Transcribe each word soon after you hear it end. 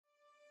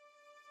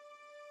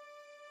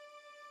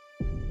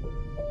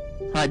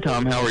Hi,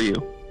 Tom. How are you?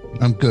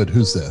 I'm good.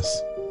 Who's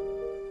this?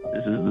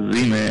 This is the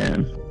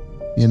Z-Man.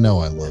 You know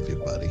I love you,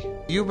 buddy.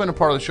 You've been a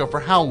part of the show for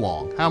how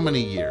long? How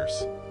many years?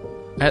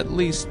 At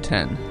least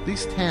 10. At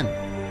least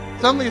 10.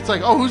 Suddenly it's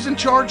like, oh, who's in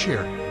charge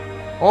here?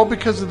 All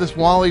because of this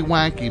Wally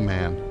Wanky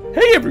man.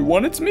 Hey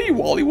everyone, it's me,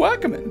 Wally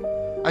Wackerman.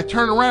 I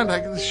turn around,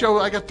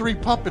 I got 3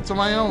 puppets of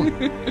my own.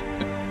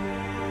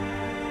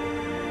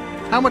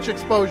 How much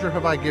exposure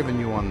have I given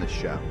you on this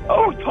show?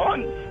 Oh,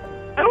 tons.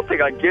 I don't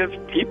think I give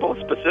people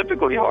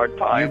specifically hard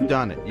time. You've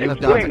done it. You've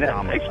Explain done it, that.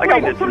 Tom. I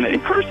got one person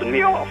cursing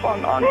me off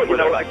on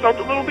Twitter. I felt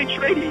a little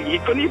betrayed. He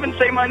couldn't even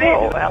say my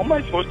name. How am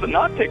I supposed to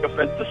not take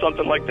offense to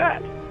something like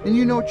that? And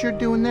you know what you're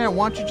doing there.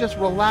 Why don't you just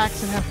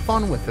relax and have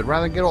fun with it,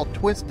 rather than get all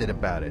twisted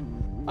about it?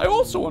 I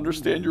also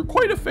understand you're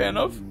quite a fan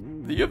of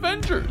the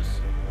Avengers.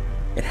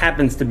 It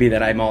happens to be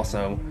that I'm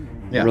also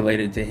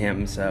related to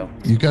him, so...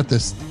 You got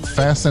this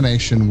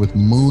fascination with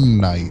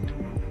Moon Knight.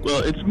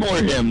 Well, it's more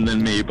him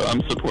than me, but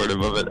I'm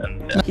supportive of it.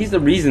 And He's the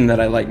reason that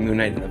I like Moon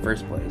Knight in the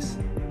first place.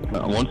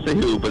 I won't say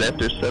who, but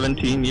after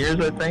 17 years,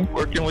 I think,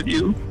 working with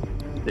you,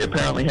 they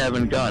apparently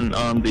haven't gotten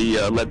on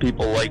the let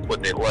people like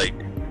what they like,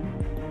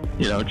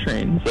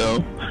 train.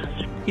 So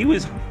he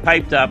was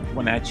hyped up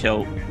when that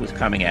show was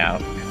coming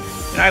out.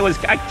 And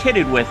I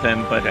kidded with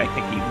him, but I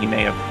think he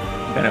may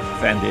have been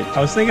offended.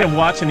 I was thinking of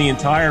watching the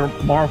entire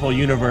Marvel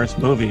Universe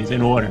movies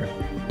in order.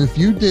 If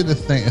you did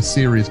a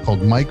series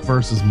called Mike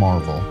versus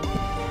Marvel,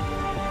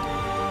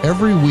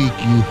 every week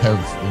you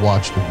have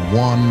watched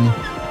one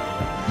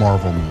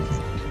Marvel movie.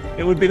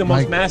 It would be the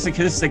most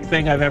masochistic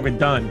thing I've ever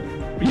done.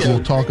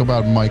 We'll talk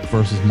about Mike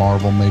versus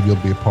Marvel. Maybe you'll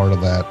be a part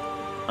of that.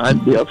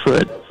 I'd be up for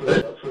it.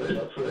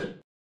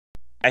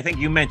 I think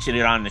you mentioned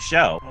it on the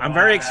show. I'm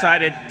very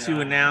excited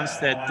to announce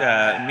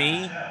that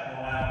me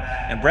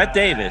and Brett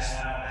Davis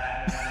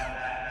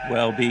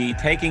will be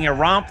taking a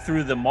romp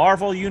through the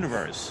Marvel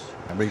Universe.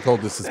 I'm being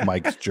told this is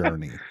Mike's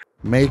journey.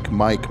 Make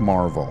Mike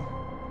Marvel.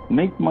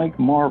 Make Mike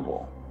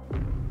Marvel.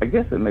 I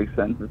guess it makes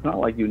sense. It's not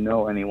like you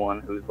know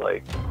anyone who's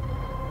like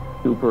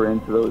super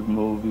into those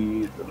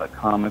movies and the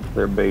comics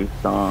they're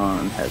based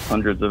on, has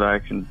hundreds of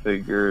action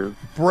figures.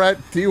 Brett,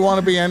 do you want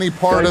to be any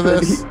part of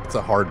this? It's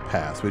a hard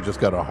pass. We just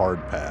got a hard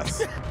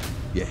pass.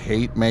 You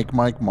hate Make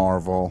Mike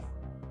Marvel.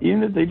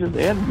 Even if they just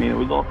added me, it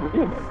was all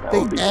 3 of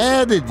us. They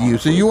added you,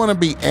 so you want to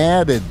be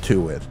added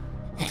to it.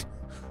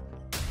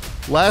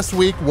 Last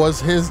week was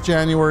his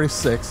January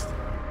 6th.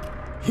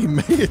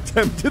 He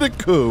attempted a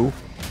coup.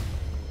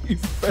 He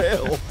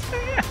failed.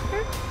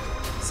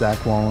 Zach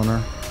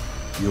Walliner,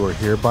 you are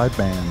hereby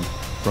banned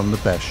from the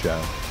Best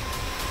Show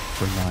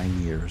for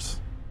 9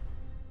 years.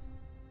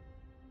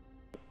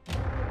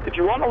 If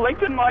you want to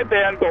lengthen my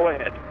ban, go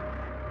ahead.